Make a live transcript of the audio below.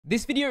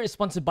This video is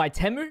sponsored by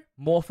Temu.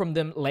 More from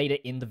them later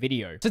in the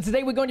video. So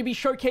today we're going to be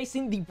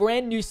showcasing the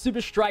brand new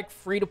Super Strike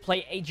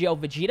free-to-play AGL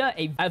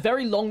Vegeta, a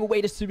very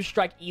long-awaited Super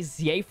Strike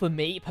EZA for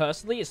me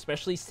personally,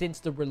 especially since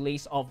the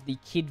release of the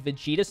Kid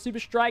Vegeta Super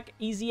Strike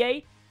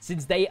EZA,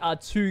 since they are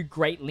two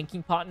great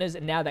linking partners,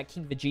 and now that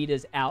King Vegeta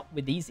is out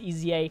with these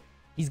EZA,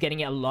 he's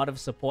getting a lot of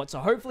support. So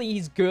hopefully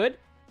he's good.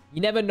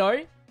 You never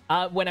know.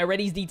 When I read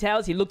his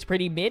details, he looked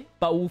pretty mid,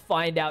 but we'll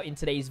find out in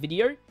today's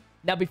video.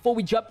 Now, before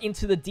we jump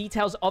into the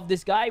details of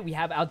this guy, we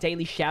have our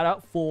daily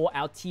shout-out for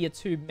our Tier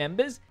 2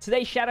 members.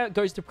 Today's shout-out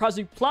goes to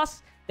Prazu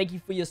Plus. Thank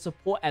you for your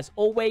support as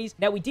always.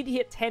 Now, we did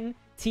hit 10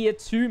 Tier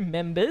 2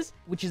 members,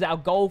 which is our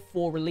goal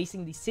for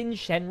releasing the Sin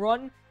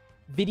Shenron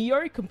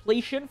video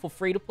completion for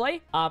free-to-play.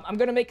 I'm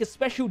going to make a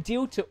special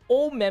deal to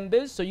all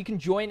members, so you can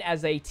join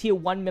as a Tier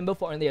 1 member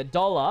for only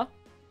 $1.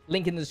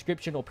 Link in the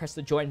description, or press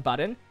the join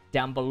button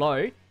down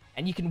below.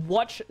 And you can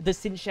watch the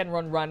Sin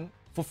Shenron run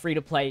for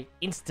free-to-play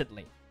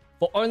instantly,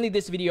 for only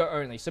this video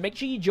only. So make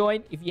sure you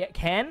join if you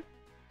can.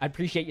 I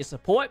appreciate your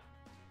support.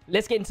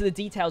 Let's get into the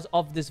details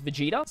of this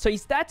Vegeta. So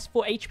his stats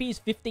for HP is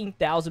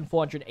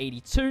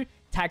 15,482.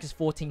 Attack is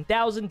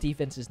 14,000.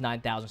 Defense is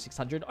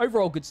 9,600.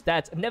 Overall good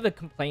stats. I never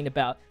complain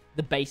about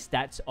the base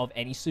stats of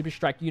any Super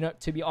Strike unit,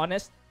 to be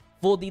honest.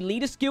 For the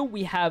leader skill,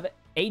 we have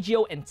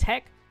AGL and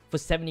Tech for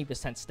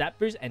 70% stat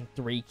boost and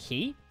 3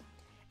 key.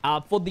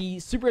 For the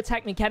super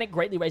attack mechanic,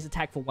 greatly raise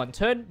attack for 1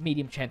 turn,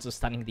 medium chance of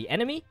stunning the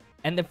enemy.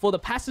 And then for the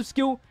passive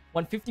skill,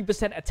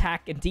 150%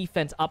 attack and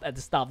defense up at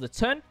the start of the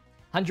turn,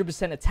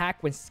 100%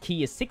 attack when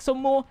key is 6 or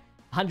more,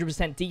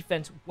 100%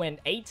 defense when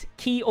 8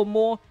 key or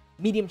more,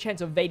 medium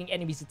chance of evading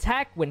enemies'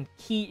 attack when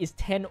key is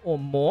 10 or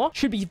more.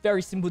 Should be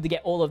very simple to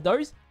get all of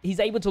those. He's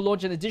able to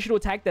launch an additional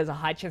attack that has a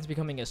high chance of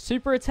becoming a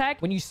super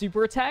attack when you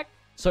super attack.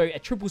 So a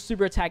triple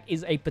super attack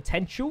is a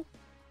potential.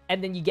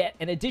 And then you get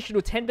an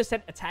additional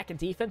 10% attack and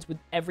defense with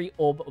every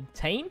orb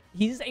obtained.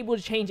 He's able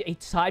to change a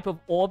type of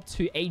orb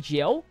to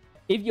AGL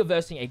if you're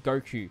versing a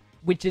Goku,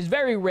 which is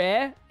very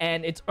rare,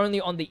 and it's only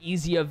on the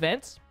easier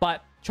events.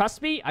 But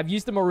trust me, I've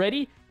used them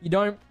already. You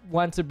don't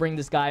want to bring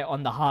this guy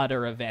on the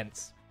harder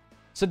events.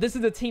 So this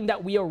is the team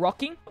that we are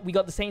rocking. We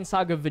got the Saiyan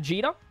Saga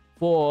Vegeta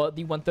for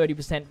the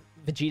 130%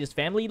 Vegeta's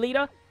family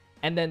leader.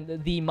 And then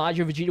the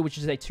Majin Vegeta, which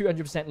is a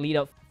 200%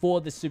 leader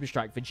for the Super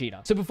Strike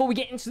Vegeta. So before we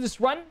get into this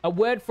run, a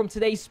word from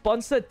today's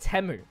sponsor,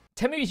 Temu.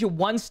 Temu is your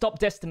one-stop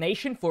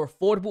destination for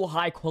affordable,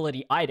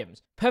 high-quality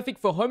items. Perfect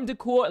for home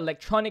decor,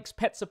 electronics,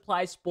 pet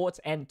supplies, sports,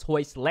 and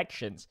toy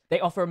selections.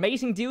 They offer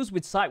amazing deals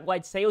with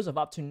site-wide sales of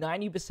up to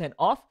 90%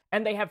 off,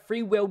 and they have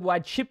free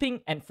worldwide shipping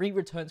and free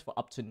returns for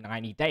up to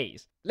 90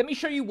 days. Let me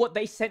show you what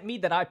they sent me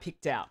that I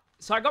picked out.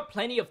 So I got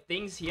plenty of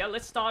things here.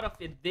 Let's start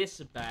off in this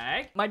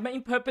bag. My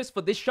main purpose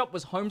for this shop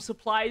was home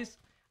supplies.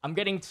 I'm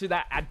getting to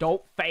that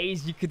adult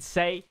phase, you could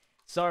say.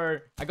 So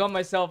I got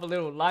myself a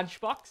little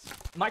lunchbox.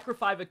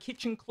 Microfiber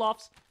kitchen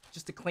cloths,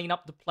 just to clean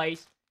up the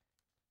place.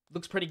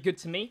 Looks pretty good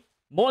to me.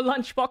 More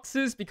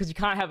lunchboxes, because you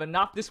can't have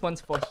enough. This one's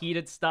for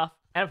heated stuff.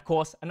 And of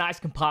course, a nice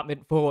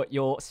compartment for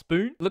your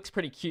spoon. Looks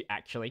pretty cute,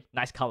 actually.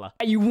 Nice color.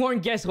 And you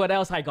won't guess what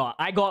else I got.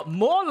 I got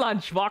more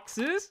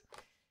lunchboxes.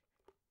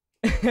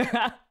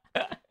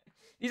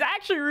 These are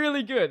actually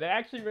really good. They're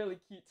actually really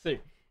cute too.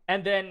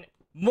 And then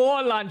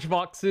more lunch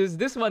boxes.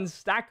 This one's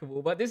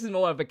stackable, but this is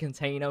more of a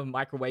container,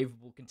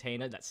 microwavable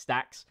container that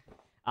stacks.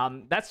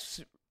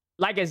 That's,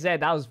 like I said,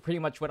 that was pretty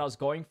much what I was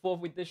going for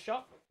with this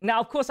shop. Now,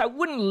 of course, I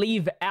wouldn't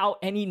leave out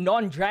any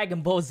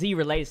non-Dragon Ball Z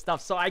related stuff.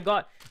 So I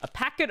got a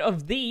packet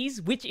of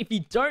these, which if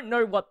you don't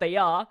know what they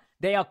are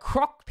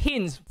Croc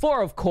pins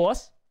for, of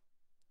course,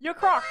 your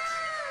Crocs.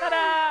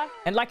 Ta-da!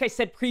 And like I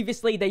said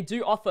previously, they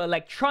do offer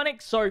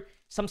electronics. So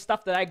some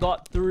stuff that I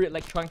got through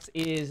electronics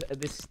is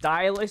this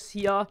stylus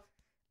here.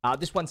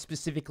 This one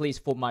specifically is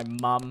for my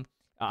mum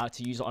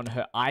to use on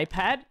her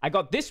iPad. I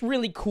got this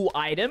really cool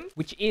item,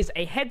 which is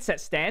a headset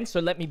stand. So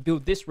let me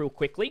build this real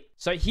quickly.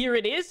 So here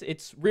it is.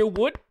 It's real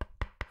wood,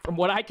 from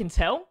what I can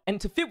tell.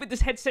 And to fit with this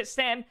headset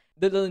stand,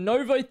 the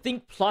Lenovo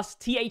Thinkplus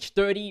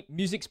TH30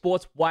 Music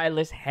Sports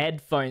wireless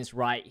headphones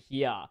right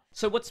here.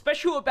 So what's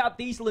special about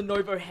these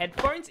Lenovo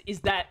headphones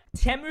is that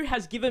Temu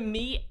has given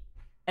me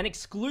an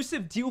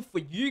exclusive deal for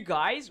you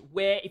guys,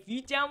 where if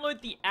you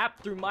download the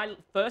app through my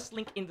first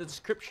link in the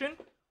description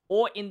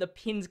or in the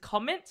pinned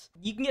comment,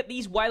 you can get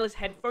these wireless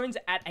headphones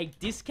at a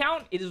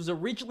discount. It was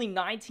originally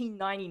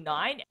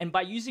 $19.99, and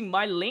by using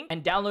my link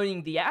and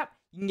downloading the app,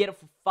 you can get it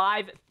for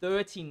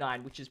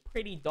 $5.39, which is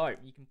pretty dope.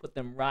 You can put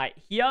them right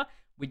here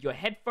with your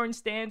headphone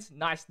stands.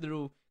 Nice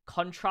little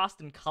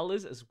contrast and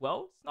colors as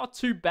well. It's not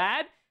too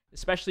bad,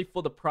 especially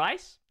for the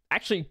price.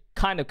 Actually,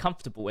 kind of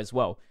comfortable as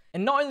well.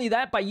 And not only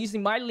that, by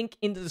using my link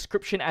in the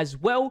description as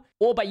well,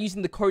 or by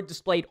using the code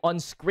displayed on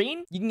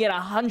screen, you can get a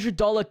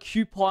 $100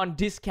 coupon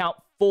discount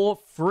for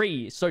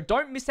free. So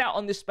don't miss out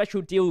on this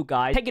special deal,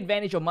 guys. Take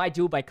advantage of my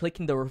deal by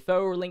clicking the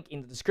referral link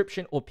in the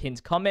description or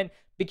pinned comment.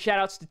 Big shout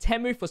outs to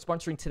Temu for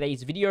sponsoring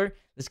today's video.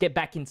 Let's get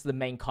back into the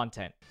main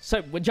content.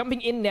 So we're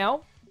jumping in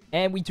now,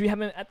 and we do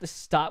have him at the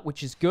start,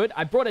 which is good.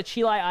 I brought a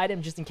Chilai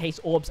item just in case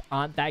orbs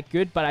aren't that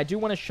good, but I do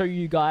want to show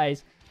you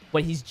guys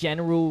what his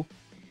general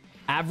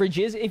average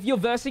is. If you're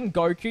versing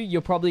Goku,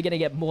 you're probably going to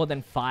get more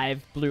than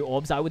 5 blue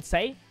orbs, I would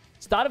say.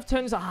 Start of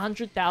turn is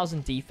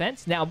 100,000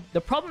 defense. Now,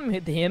 the problem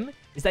with him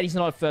is that he's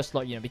not a first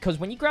slot unit, because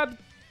when you grab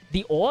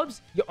the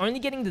orbs, you're only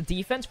getting the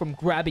defense from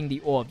grabbing the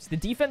orbs. The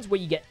defense where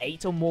you get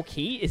 8 or more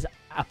ki is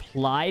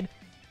applied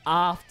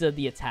after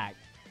the attack.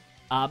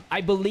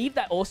 I believe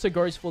that also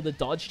goes for the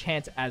dodge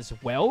chance as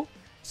well.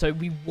 So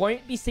we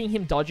won't be seeing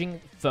him dodging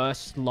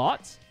first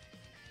slot.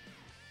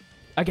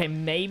 Okay,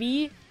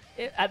 maybe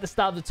at the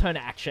start of the turn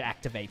it actually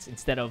activates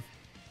instead of...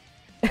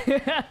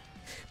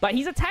 But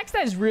his attack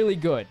stat is really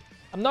good.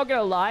 I'm not going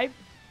to lie.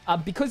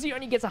 Because he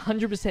only gets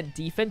 100%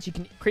 defense, you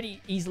can pretty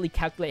easily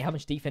calculate how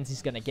much defense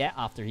he's going to get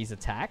after his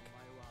attack.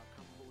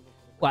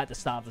 Well, at the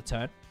start of the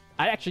turn.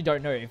 I actually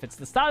don't know if it's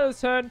the start of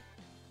the turn,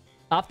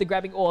 after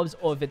grabbing orbs,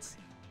 or if it's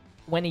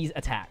when he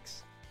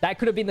attacks. That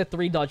could have been the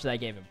 3 dodge that I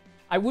gave him.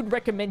 I would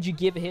recommend you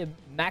give him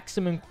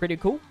maximum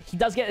critical. He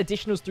does get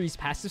additionals through his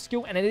passive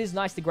skill, and it is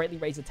nice to greatly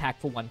raise attack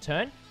for 1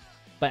 turn.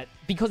 But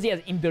because he has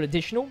inbuilt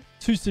additional,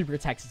 2 super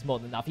attacks is more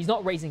than enough. He's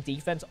not raising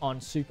defense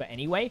on super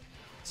anyway,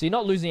 so you're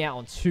not losing out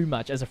on too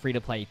much as a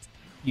free-to-play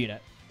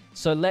unit.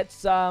 So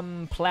let's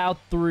plow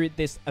through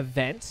this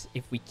event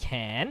if we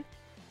can.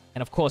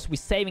 And of course, we're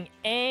saving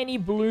any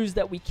blues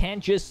that we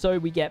can just so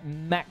we get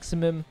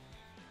maximum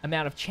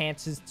amount of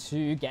chances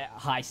to get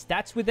high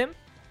stats with him.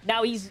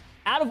 Now, he's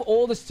out of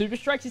all the super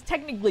strikes, he's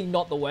technically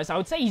not the worst. I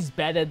would say he's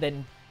better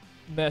than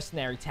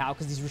Mercenary Tao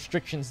because his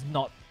restriction's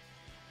not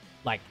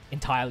like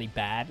entirely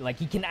bad. Like,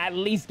 he can at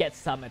least get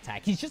some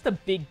attack. He's just a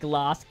big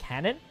glass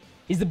cannon.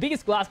 He's the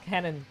biggest glass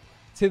cannon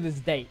to this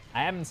date.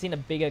 I haven't seen a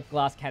bigger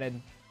glass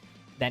cannon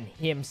than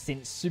him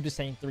since Super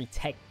Saiyan 3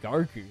 Tech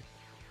Goku.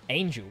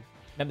 Angel.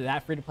 Remember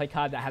that free-to-play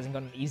card that hasn't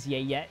got an EZA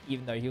yet,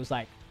 even though he was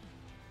like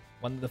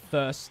one of the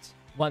first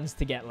ones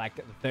to get like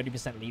the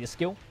 30% leader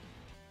skill.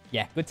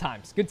 Yeah, good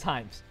times. Good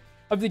times.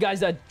 Hope you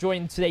guys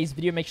joined today's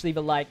video. Make sure to leave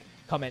a like,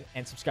 comment,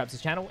 and subscribe to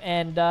the channel.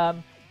 And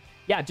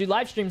yeah, do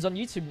live streams on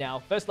YouTube now.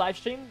 First live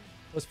stream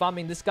was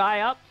farming this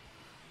guy up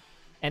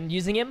and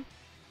using him.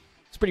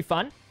 It's pretty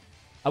fun.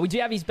 We do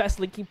have his best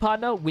linking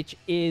partner, which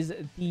is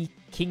the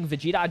King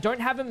Vegeta. I don't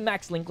have him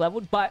max link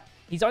leveled, but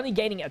he's only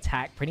gaining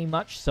attack pretty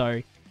much,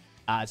 so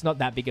it's not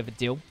that big of a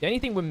deal. The only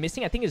thing we're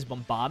missing, I think, is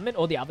Bombardment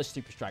or the other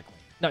Super Strike one.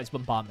 No, it's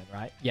Bombardment,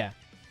 right? Yeah.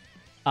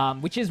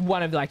 Which is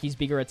one of like his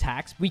bigger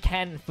attacks. We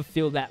can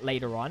fulfill that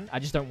later on. I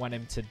just don't want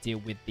him to deal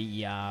with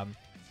the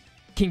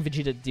King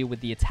Vegeta to deal with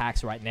the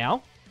attacks right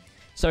now.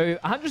 So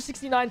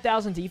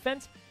 169,000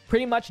 defense,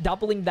 pretty much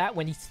doubling that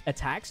when he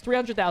attacks.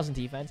 300,000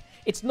 defense.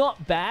 It's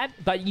not bad,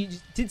 but you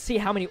did see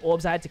how many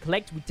orbs I had to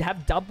collect. We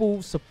have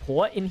double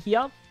support in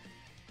here.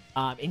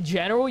 In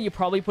general, you're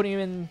probably putting him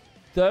in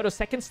 3rd or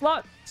 2nd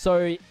slot.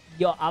 So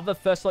your other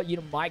first slot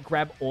unit might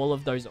grab all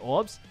of those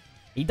orbs.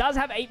 He does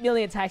have 8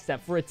 million attack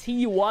stat. For a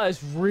TUR,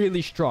 is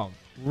really strong.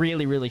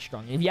 Really, really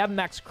strong. If you have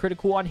max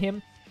critical on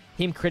him,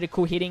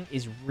 critical hitting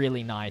is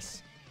really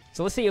nice.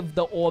 So let's see if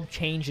the orb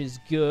change is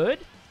good.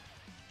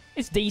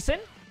 It's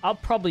decent. I'll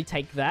probably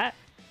take that.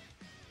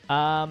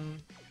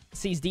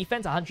 See his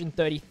defense,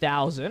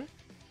 130,000.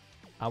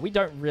 We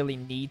don't really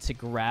need to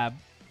grab...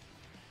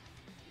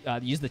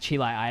 use the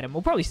Chilai item.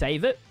 We'll probably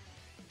save it.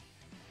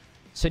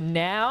 So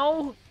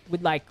now...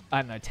 with like,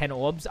 I don't know, 10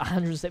 orbs,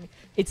 170.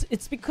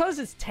 It's because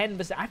it's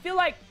 10%. I feel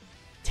like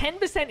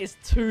 10% is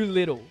too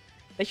little.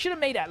 They should have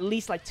made at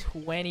least like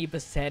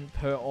 20%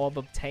 per orb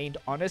obtained,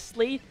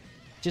 honestly.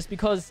 Just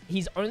because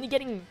he's only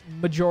getting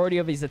majority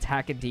of his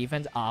attack and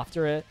defense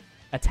after an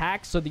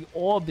attack. So the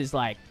orb is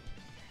like,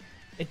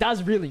 it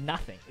does really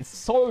nothing. It's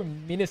so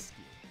minuscule.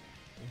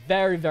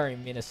 Very, very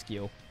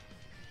minuscule.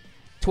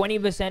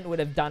 20% would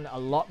have done a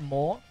lot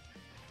more.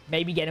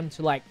 Maybe get him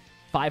to like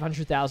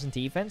 500,000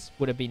 defense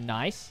would have been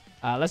nice.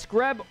 Let's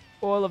grab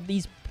all of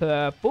these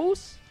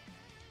purples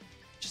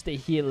just to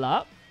heal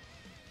up.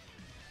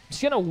 I'm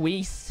just gonna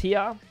waste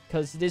here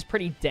because it is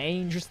pretty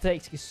dangerous to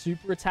take his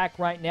super attack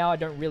right now. I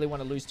don't really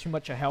want to lose too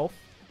much of health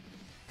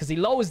because he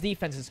lowers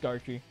defense as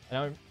Goku,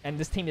 and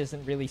this team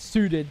isn't really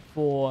suited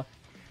for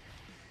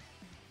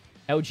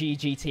LG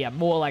GT. I'm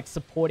more like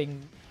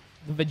supporting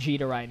the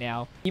Vegeta right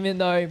now, even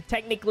though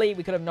technically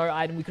we could have no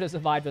item. We could have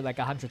survived with like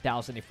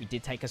 100,000 if we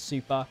did take a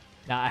super.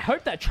 Now, I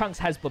hope that Trunks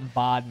has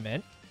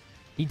Bombardment.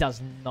 He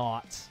does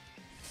not.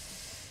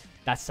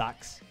 That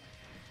sucks.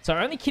 So,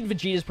 only Kid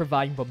Vegeta is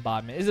providing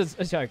Bombardment.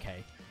 It's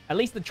okay. At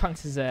least the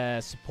Trunks is a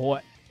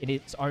support in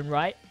its own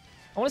right.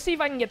 I want to see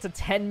if I can get to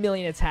 10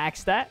 million attack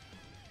stat.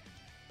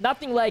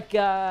 Nothing like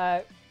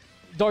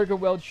Dokkan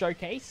World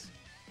Showcase.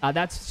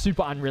 That's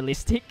super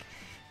unrealistic.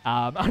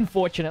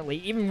 Unfortunately,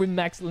 even with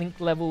max link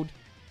leveled,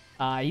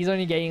 he's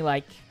only getting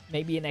like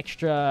maybe an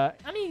extra...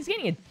 I mean, he's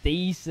getting a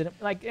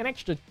decent... like an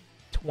extra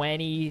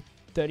 20,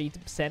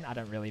 30%. I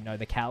don't really know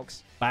the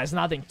calcs. But it's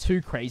nothing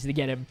too crazy to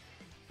get him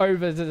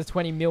over to the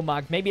 20 mil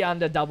mark. Maybe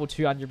under double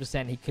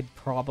 200%. He could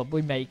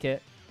probably make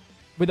it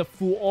with a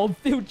full orb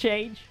field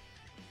change.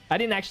 I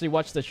didn't actually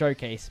watch the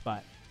showcase,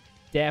 but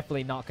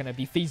definitely not going to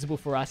be feasible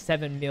for us.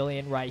 7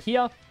 million right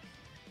here.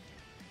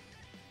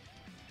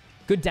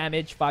 Good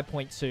damage,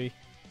 5.2.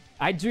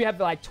 I do have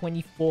like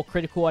 24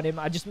 critical on him.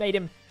 I just made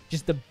him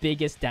just the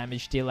biggest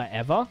damage dealer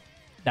ever.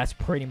 That's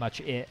pretty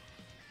much it.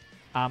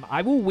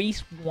 I will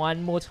waste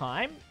one more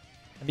time.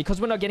 And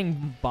because we're not getting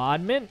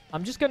bombardment,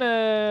 I'm just going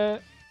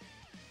to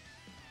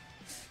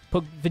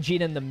put Vegeta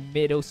in the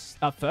middle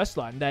first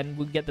line. Then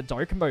we'll get the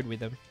Dokkan mode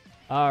with him.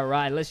 All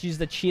right, let's use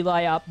the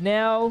Chile up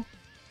now.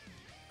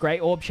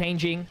 Great orb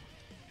changing.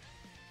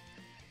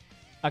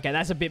 Okay,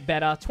 that's a bit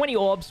better. 20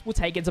 orbs. We'll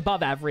take it. It's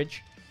above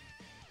average.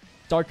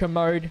 Dokkan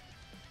mode.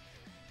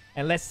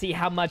 And let's see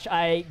how much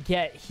I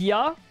get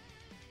here.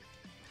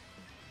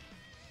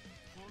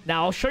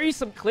 Now, I'll show you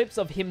some clips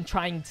of him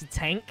trying to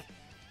tank.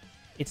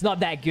 It's not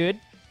that good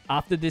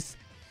after this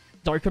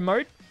Dokkan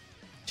mode.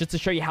 Just to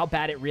show you how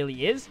bad it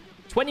really is.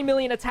 20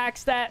 million attack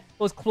stat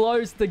was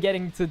close to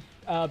getting to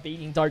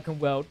beating Dokkan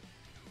World.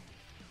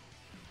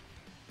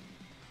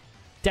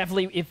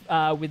 Definitely, if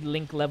with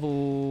Link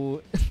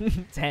level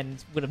 10,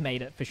 would have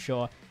made it for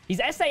sure. His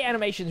SA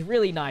animation is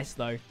really nice,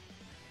 though.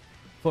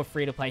 For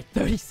free-to-play.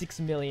 36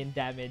 million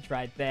damage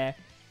right there.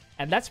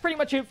 And that's pretty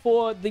much it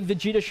for the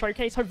Vegeta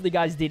Showcase. Hopefully, you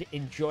guys did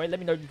enjoy. Let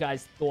me know your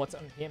guys' thoughts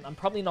on him. I'm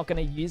probably not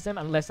going to use him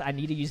unless I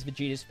need to use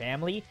Vegeta's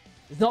family.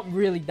 There's not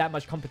really that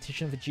much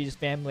competition with Vegeta's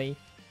family.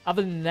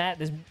 Other than that,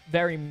 there's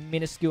very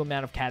minuscule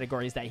amount of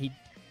categories that he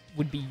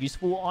would be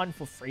useful on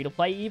for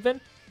free-to-play even.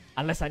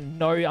 Unless I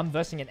know I'm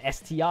versing an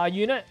STR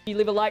unit. You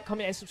leave a like,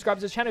 comment, and subscribe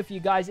to the channel if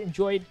you guys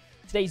enjoyed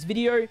today's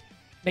video.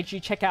 Make sure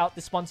you check out the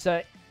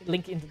sponsor,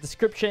 link in the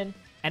description.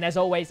 And as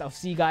always, I'll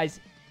see you guys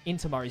in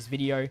tomorrow's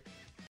video.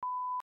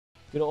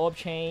 Good orb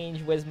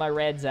change. Where's my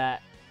reds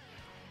at?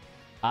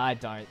 I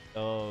don't.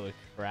 Oh,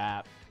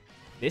 crap.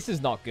 This is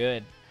not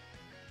good.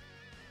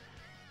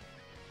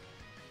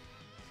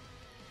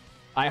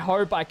 I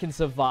hope I can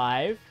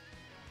survive.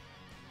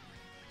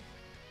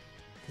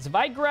 Because if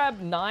I grab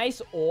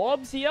nice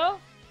orbs here...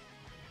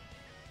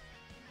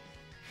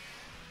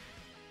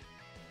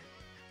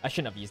 I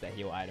shouldn't have used that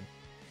heal item.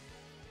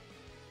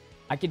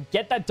 I could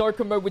get that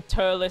Dokkan mode with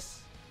Turles.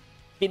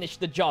 Finish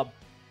the job.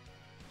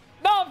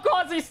 No, of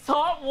course he's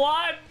top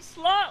 1.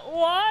 Slot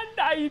 1.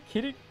 Are you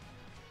kidding?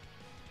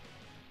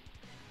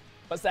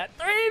 What's that?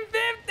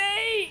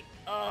 350!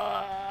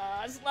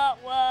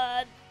 Slot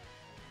 1.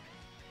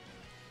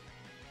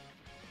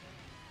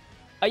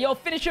 Oh, yo,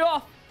 finish it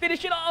off.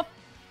 Finish it off.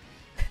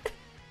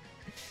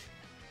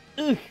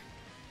 Ugh.